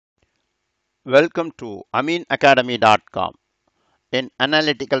Welcome to aminacademy.com. In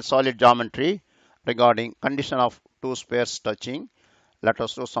analytical solid geometry regarding condition of two spheres touching, let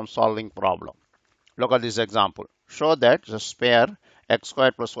us do some solving problem. Look at this example. Show that the sphere x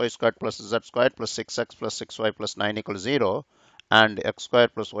squared plus y squared plus z squared plus 6x plus 6y plus 9 equals 0 and x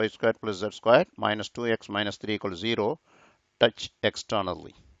squared plus y squared plus z squared minus 2x minus 3 equals 0 touch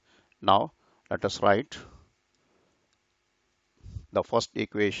externally. Now let us write the first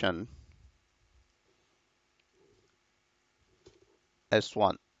equation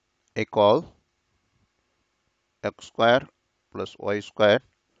S1 equal x square plus y square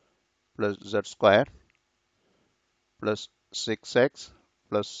plus z square plus 6x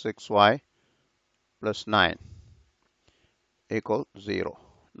plus 6y plus 9 equal 0.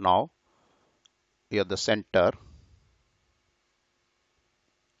 Now here the center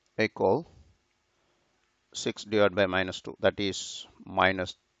equal 6 divided by minus 2, that is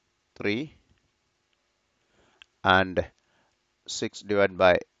minus 3, and 6 divided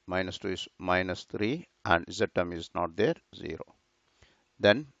by minus 2 is minus 3, and z term is not there, 0.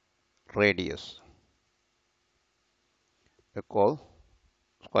 Then radius equal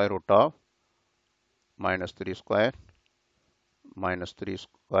square root of minus 3 square minus 3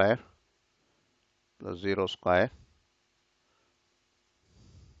 square plus 0 square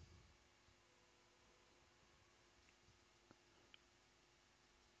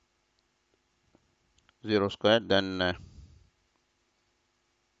 0 square, then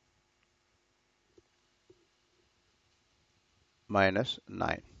minus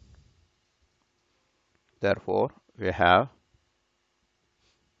 9. Therefore, we have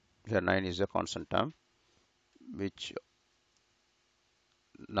here 9 is a constant term, which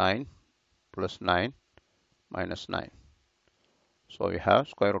 9 plus 9 minus 9. So we have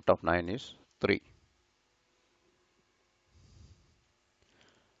square root of 9 is 3.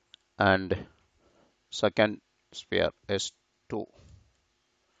 And second sphere is 2.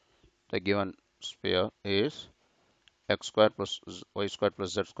 The given sphere is x squared plus y squared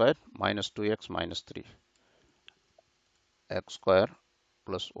plus z squared minus 2x minus 3. X squared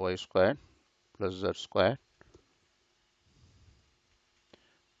plus y squared plus z squared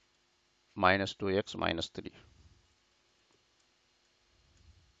minus 2x minus 3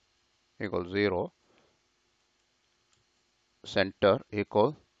 equals 0. Center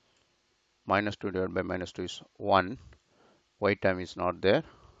equal minus 2 divided by minus 2 is 1. Y term is not there,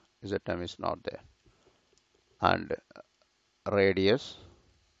 z term is not there. And radius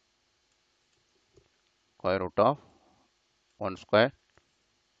square root of 1 square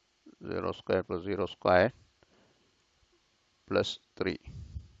 0 square plus 0 square plus 3.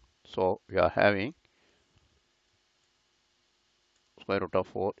 So we are having square root of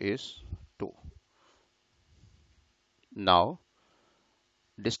 4 is 2. Now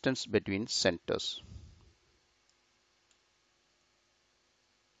distance between centers.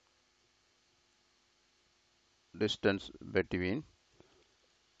 Distance between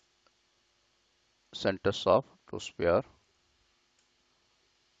centers of two sphere.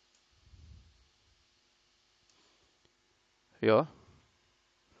 Here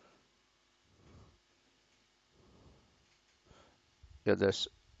this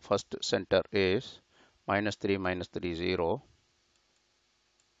first center is minus 3 minus 3 0,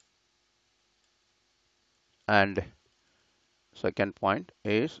 and second point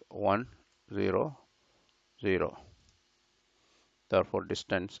is 1 0 0. Therefore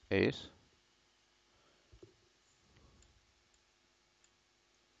distance is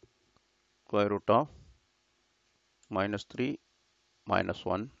square root of minus 3 minus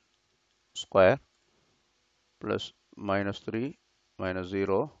 1 square plus minus 3 minus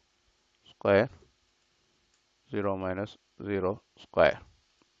 0 square 0 minus 0 square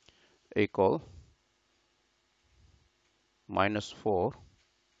equal minus 4,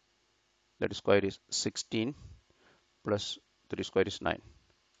 that square is 16 plus 3 square is 9.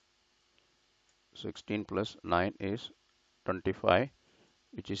 16 plus 9 is 25,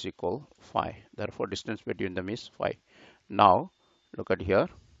 which is equal 5. Therefore distance between them is 5. Now look at here.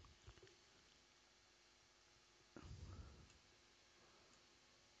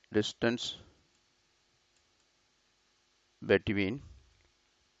 Distance between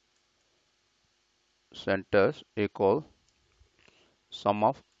centers equal sum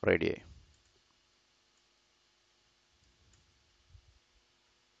of radii.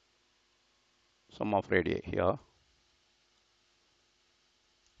 Sum of radii here.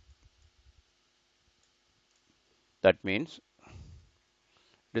 That means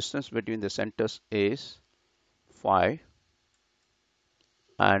distance between the centers is 5,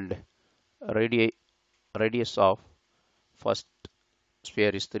 and radius of first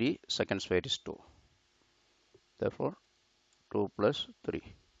sphere is 3, second sphere is 2. Therefore, 2 plus 3.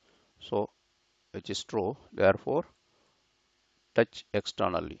 So, which is true. Therefore, touch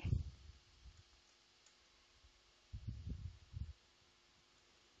externally.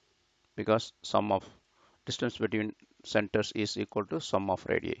 Because sum of distance between centers is equal to sum of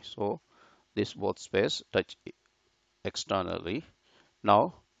radii. So, this both spheres touch externally.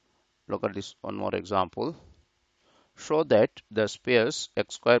 Now, look at this one more example. Show that the spheres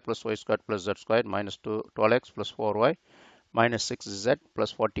x square plus y square plus z square minus 12x plus 4y minus 6z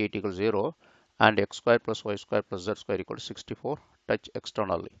plus 48 equals 0 and x square plus y square plus z square equal to 64 touch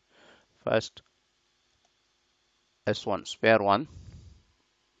externally. First, S1 sphere 1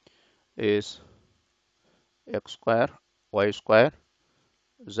 is x square y square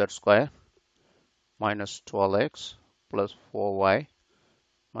z square minus 12x plus 4y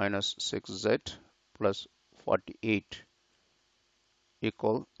minus 6z plus 48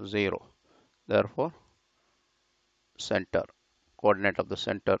 equal 0. Therefore, center coordinate of the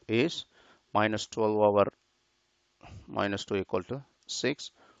center is minus 12 over minus 2 equal to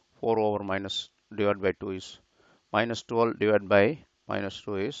 6. 4 over minus divided by 2 is minus 12 divided by minus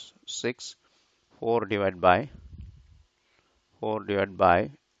 2 is 6. 4 divided by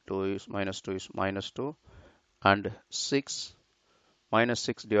 2 is minus 2 and 6 minus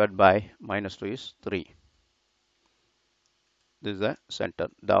 6 divided by minus 2 is 3. This is the center.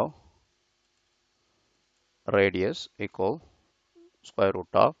 Now radius equal square root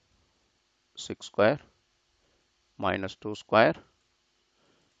of 6 square minus 2 square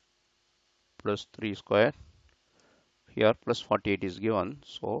plus 3 square. Here plus 48 is given,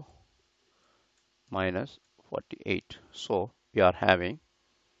 so minus 48. So we are having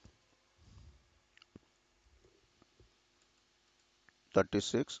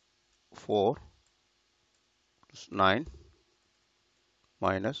 36 4 plus 9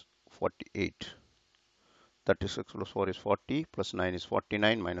 minus 48. 36 plus 4 is 40 plus 9 is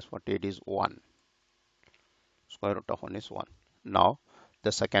 49 minus 48 is 1. Square root of 1 is 1. Now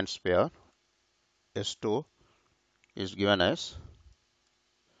the second sphere S2 is given as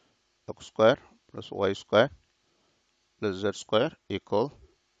x square plus y square plus z square equal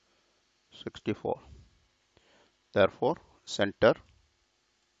 64. Therefore, center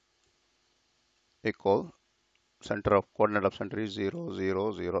equal center of coordinate of center is 0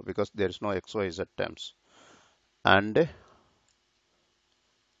 0 0 because there is no x y z terms, and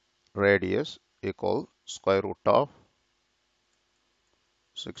radius equal square root of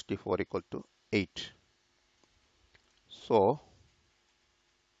 64 equal to 8. So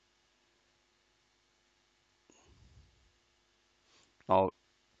now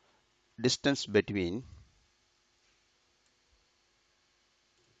distance between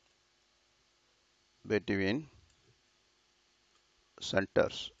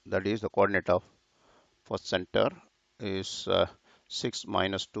centers, that is the coordinate of first center is 6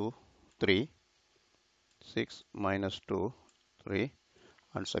 minus 2 3, 6 minus 2 3,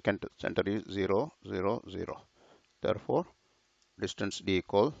 and second center is 0 0 0. Therefore, distance d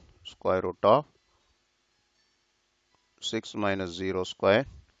equal square root of 6 minus 0 square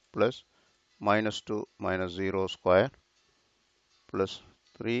plus minus 2 minus 0 square plus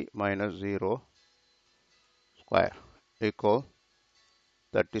 3 minus 0 square equal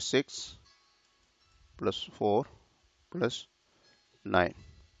 36 plus 4 plus 9.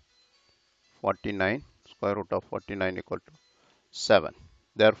 49 square root of 49 equal to 7.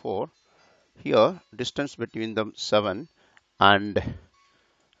 Therefore, here distance between them 7 and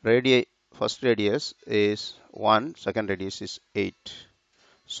first radius is 1, second radius is 8.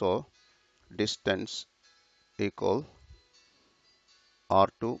 So distance equal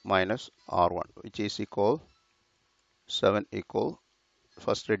R2 minus R1, which is equal 7 equal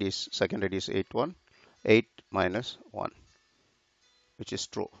first radius, second radius 8 minus 1, which is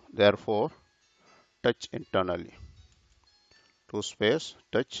true. Therefore, touch internally. Two spheres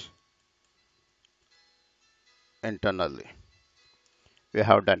touch internally. We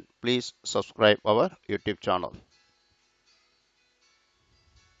have done. Please subscribe our YouTube channel.